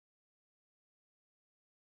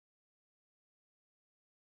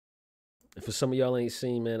For some of y'all ain't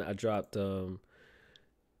seen, man, I dropped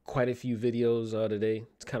quite a few videos today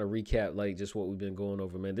to kind of recap like just what we've been going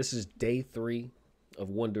over, man. This is day 3 of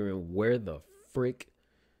wondering where the frick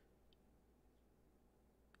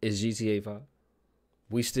is GTA 5.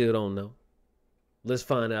 We still don't know. Let's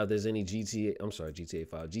find out if there's any GTA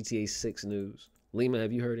 5, GTA 6 news. Lima,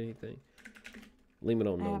 have you heard anything? Lima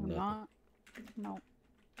don't know nothing. Not. No.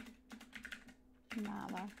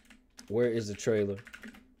 Nada. Where is the trailer?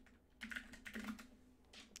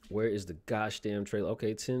 Where is the gosh damn trailer?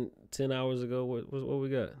 Okay, 10 hours ago, what we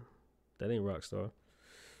got? That ain't Rockstar.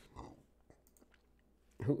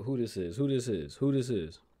 Who this is? Who this is? Who this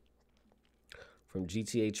is? From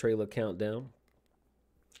GTA trailer countdown.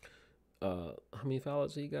 How many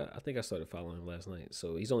followers he got? I think I started following him last night.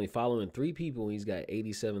 So he's only following 3 people and he's got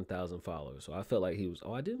 87,000 followers. So I felt like he was,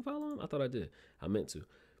 I didn't follow him? I thought I did. I meant to.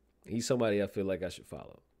 He's somebody I feel like I should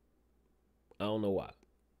follow. I don't know why.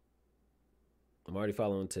 I'm already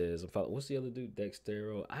following Tez. What's the other dude?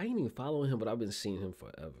 Dextero. I ain't even following him, but I've been seeing him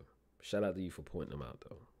forever. Shout out to you for pointing him out,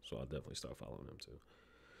 though. So I'll definitely start following him, too.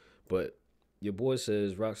 But your boy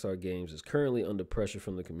says Rockstar Games is currently under pressure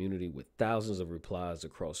from the community with thousands of replies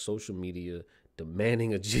across social media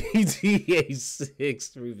demanding a GTA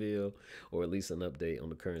 6 reveal or at least an update on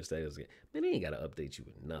the current status. Man, they ain't got to update you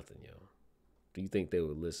with nothing, yo. Do you think they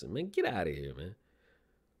would listen? Man, get out of here, man.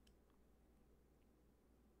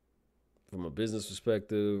 From a business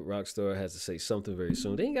perspective, Rockstar has to say something very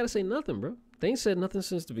soon. They ain't got to say nothing, bro. They ain't said nothing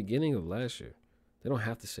since the beginning of last year. They don't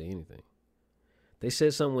have to say anything. They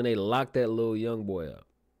said something when they locked that little young boy up.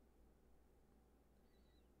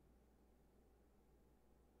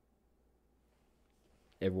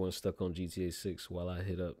 Everyone's stuck on GTA 6 while I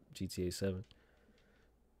hit up GTA 7.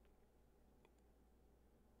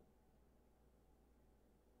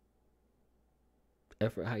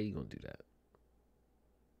 Effort, how you gonna do that?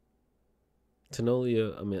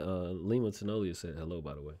 Lima Tenolia said hello,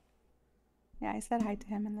 by the way. Yeah, I said hi to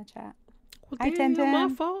him in the chat. Well, hi, Tim. My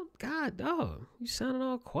fault. God, dog, you sounding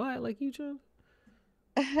all quiet like you trying.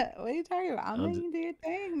 What are you talking about? I'm letting you do your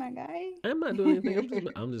thing, my guy. I'm not doing anything.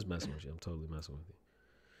 I'm just messing with you. I'm totally messing with you.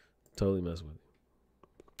 Totally messing with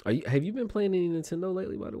you. Have you been playing any Nintendo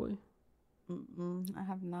lately, by the way? I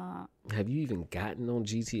have not. Have you even gotten on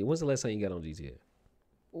GTA? When's the last time you got on GTA?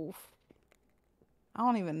 Oof. I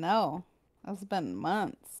don't even know. It's been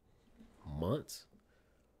months. Months?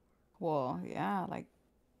 Well, yeah, like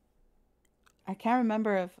I can't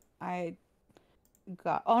remember if I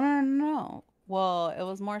got. Oh no. Well, it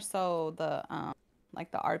was more so the like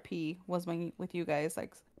the RP was with you guys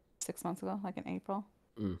like 6 months ago, like in April.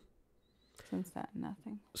 Since then,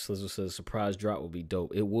 nothing. Slizzle says surprise drop would be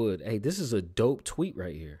dope. It would. Hey, this is a dope tweet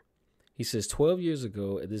right here. He says 12 years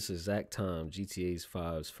ago at this exact time, GTA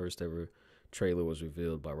 5's first ever trailer was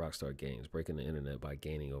revealed by Rockstar Games, breaking the internet by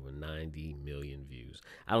gaining over 90 million views.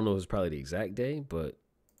 I don't know if it's probably the exact day, but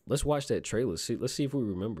let's watch that trailer. Let's see if we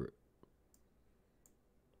remember it.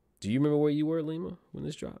 Do you remember where you were, Lima, when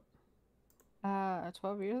this dropped?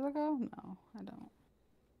 12 years ago? No, I don't.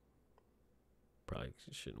 Probably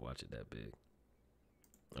shouldn't watch it that big.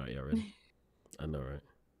 All right, y'all ready? I know, right?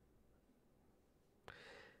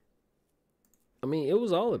 I mean, it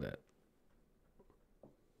was all of that.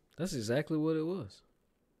 That's exactly what it was.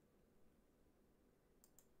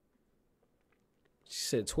 She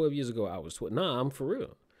said 12 years ago I was 12. Nah, I'm for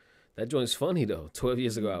real. That joint's funny, though. 12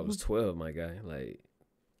 years ago I was 12, my guy. Like,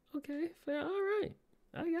 okay, fair. All right.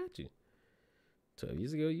 I got you. 12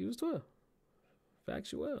 years ago you was 12.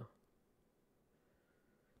 Factual.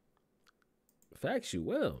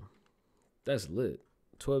 That's lit.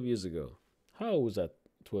 12 years ago. How old was I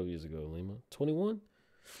 12 years ago, Lima? 21?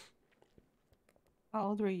 How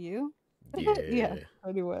old were you? Yeah. Yeah,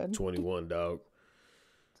 21. 21, dog.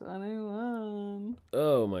 21.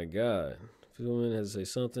 Oh, my God. Philman has to say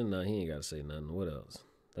something? Nah, he ain't got to say nothing. What else?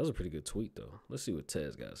 That was a pretty good tweet, though. Let's see what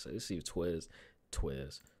Tez got to say. Let's see if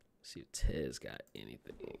see if Tez got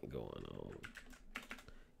anything going on.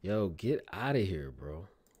 Yo, get out of here, bro.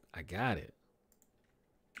 I got it.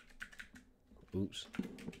 Oops.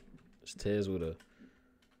 It's Tez with a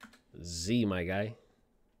Z, my guy.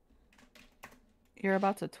 You're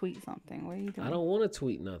about to tweet something. What are you doing? I don't want to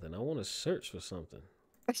tweet nothing. I want to search for something.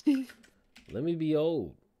 Let me be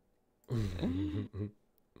old.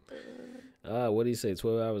 What did he say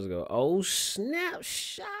 12 hours ago? Oh, snap.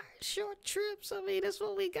 Short trips. I mean, that's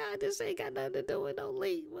what we got. This ain't got nothing to do with no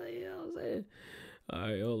leak. But you know what I'm saying? All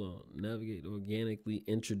right, hold on. Navigate organically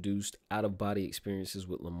introduced out-of-body experiences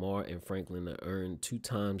with Lamar and Franklin that earned 2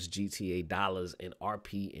 times GTA dollars and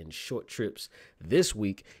RP in short trips this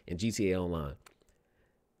week in GTA Online.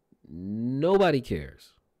 Nobody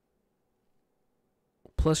cares.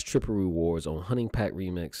 plus triple rewards on Hunting Pack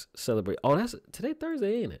Remix. Celebrate. Oh, that's today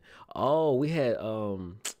Thursday, ain't it? Oh, we had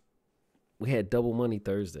Double Money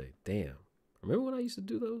Thursday. Damn. Remember when I used to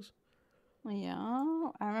do those? Yeah,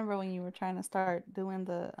 I remember when you were trying to start doing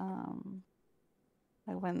the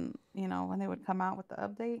like when when they would come out with the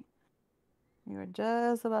update, you were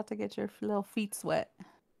just about to get your little feet sweat.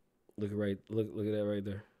 Look at that right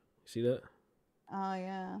there. See that? Oh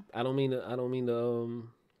yeah. I don't mean to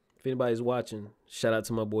if anybody's watching, shout out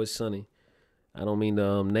to my boy Sonny. I don't mean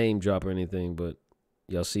to name drop or anything, but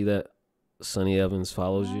y'all see that? Sonny Evans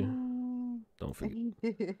follows you. Don't forget.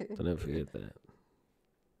 Don't ever forget that.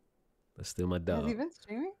 That's still my dog. Has he been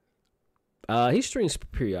streaming? He streams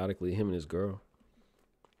periodically, him and his girl.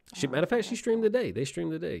 Matter of fact, she streamed today. They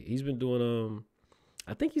streamed today. He's been doing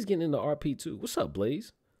I think he's getting into RP too. What's up,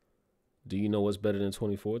 Blaze? Do you know what's better than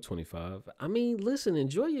 24, 25? I mean, listen,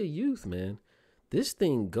 enjoy your youth, man. This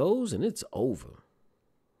thing goes and it's over.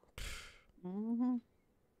 Mm-hmm.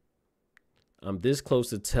 I'm this close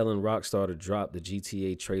to telling Rockstar to drop the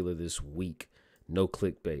GTA trailer this week. No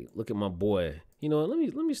clickbait. Look at my boy. You know what?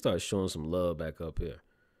 Let me start showing some love back up here.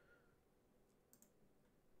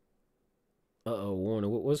 Warner,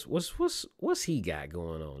 what's he got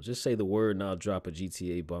going on? Just say the word and I'll drop a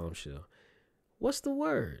GTA bombshell. What's the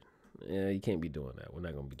word? Yeah, you can't be doing that. We're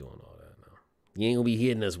not gonna be doing all that now. You ain't gonna be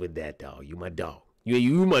hitting us with that, dog. You my dog.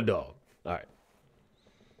 You my dog. All right.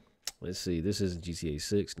 Let's see. This isn't GTA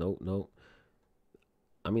 6. Nope.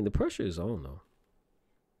 I mean, the pressure is on though.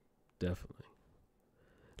 Definitely.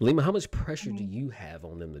 Lima, how much pressure do you have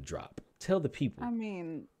on them to drop? Tell the people. I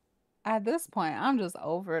mean, at this point, I'm just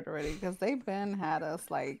over it already because they've been had us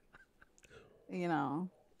like,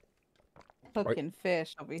 hooking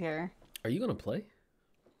fish over here. Are you gonna play?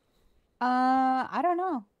 I don't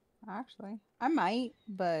know. Actually, I might,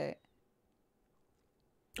 but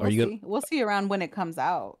we'll see around when it comes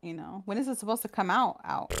out. When is it supposed to come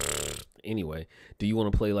out? Anyway, do you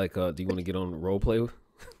want to play like? Do you want to get on role play?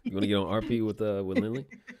 You want to get on RP with Lindley?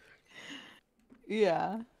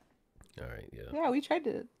 Yeah. All right. Yeah. Yeah, we tried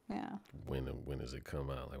to. Yeah. When does it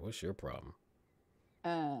come out? Like, what's your problem?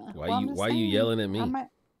 Why you yelling at me?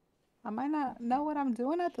 I might not know what I'm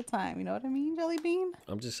doing at the time. You know what I mean, Jelly Bean?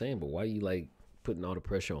 I'm just saying, but why you like putting all the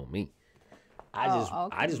pressure on me? I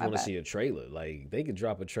just want to see a trailer. Like they could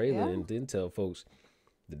drop a trailer and then tell folks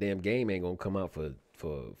the damn game ain't gonna come out for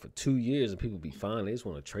 2 years and people be fine. They just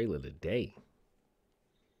want a trailer today.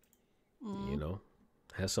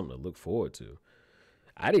 Has something to look forward to.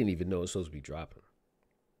 I didn't even know it was supposed to be dropping.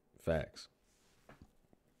 Facts.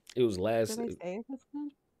 It was last. Did they say it was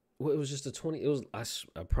good? Well, it was just a 20. It was.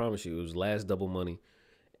 I promise you, it was last Double Money,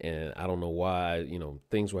 and I don't know why.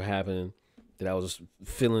 Things were happening that I was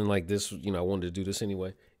feeling like this. I wanted to do this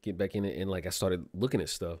anyway. Get back in it, and like I started looking at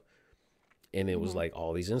stuff, and it was like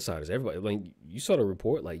all these insiders. Everybody, like you saw the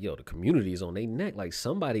report, like the community is on their neck. Like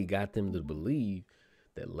somebody got them to believe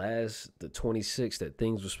that the 26th that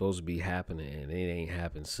things were supposed to be happening, and it ain't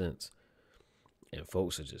happened since. And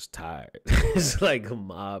folks are just tired. It's like a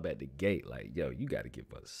mob at the gate. Like, you got to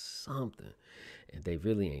give us something. And they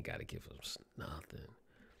really ain't got to give us nothing.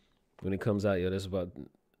 When it comes out, that's about the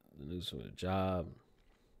news from the job.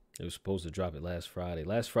 They were supposed to drop it last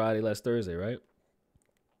Thursday, right?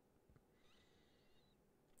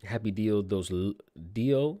 Happy Dia de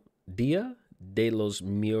los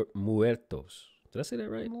Muertos. Did I say that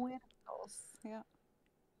right? Muertos, yeah.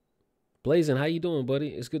 Blazing, how you doing, buddy?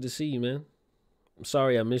 It's good to see you, man. I'm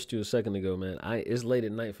sorry I missed you a second ago, man. It's late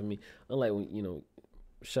at night for me. Unlike when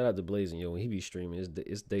shout out to Blazing, when he be streaming,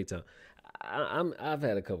 it's daytime. I've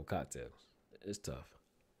had a couple cocktails. It's tough.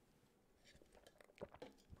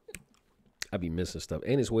 I be missing stuff,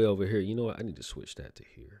 and it's way over here. You know what? I need to switch that to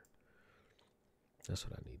here. That's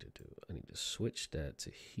what I need to do. I need to switch that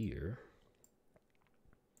to here.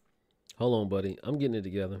 Hold on, buddy. I'm getting it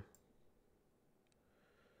together.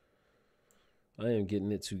 I am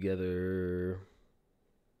getting it together.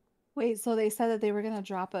 Wait, so they said that they were gonna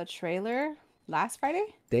drop a trailer last Friday?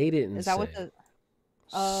 They didn't. Is that what the?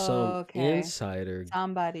 Oh, some okay. insider.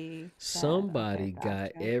 Somebody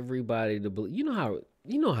got everybody to believe. You know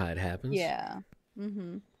how it happens. Yeah.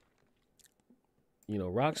 Mm-hmm.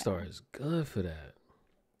 Rockstar is good for that.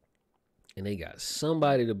 And they got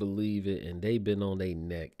somebody to believe it, and they've been on their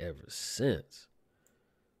neck ever since.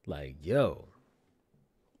 Like, yo.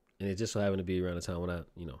 And it just so happened to be around the time when I,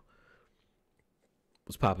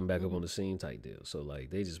 was popping back up on the scene type deal. So, like,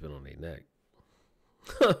 they just been on their neck.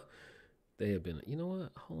 They have been, you know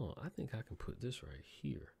what? Hold on. I think I can put this right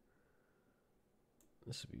here.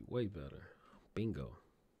 This would be way better. Bingo.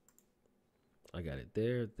 I got it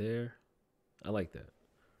there. I like that.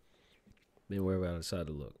 Then wherever I decide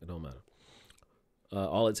to look, it don't matter.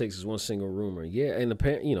 All it takes is one single rumor. Yeah, and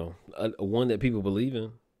apparently, you know, a one that people believe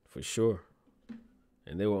in for sure.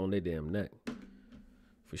 And they were on their damn neck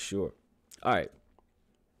for sure. All right.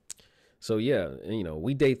 So yeah, and, you know,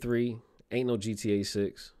 we day 3. Ain't no GTA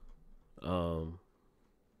 6.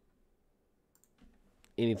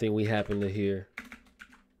 Anything we happen to hear,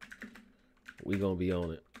 we gonna be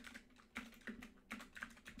on it.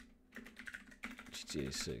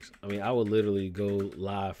 GTA 6. I mean, I would literally go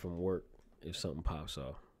live from work if something pops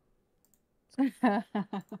off.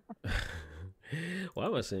 Why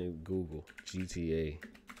am I saying Google GTA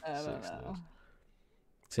 6 news?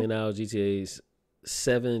 10 hours GTA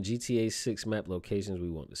 7 GTA 6 map locations we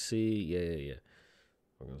want to see. Yeah.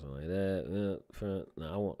 Something like that.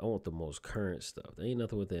 No, I want the most current stuff. There ain't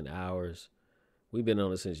nothing within hours. We've been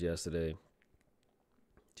on it since yesterday.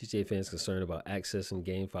 GTA fans concerned about accessing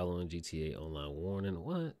game following GTA Online warning.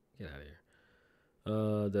 What? Get out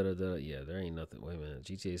of here. Yeah, there ain't nothing. Wait a minute.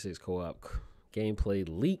 GTA 6 co-op gameplay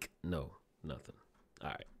leak? No, nothing.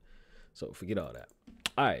 All right. So forget all that.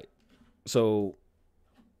 All right. So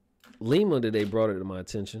Lima today brought it to my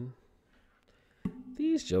attention.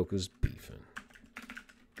 These jokers beefing.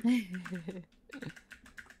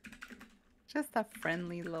 Just a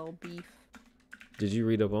friendly little beef. Did you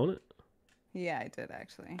read up on it? Yeah, I did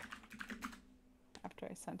actually. After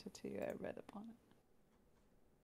I sent it to you, I read up on it.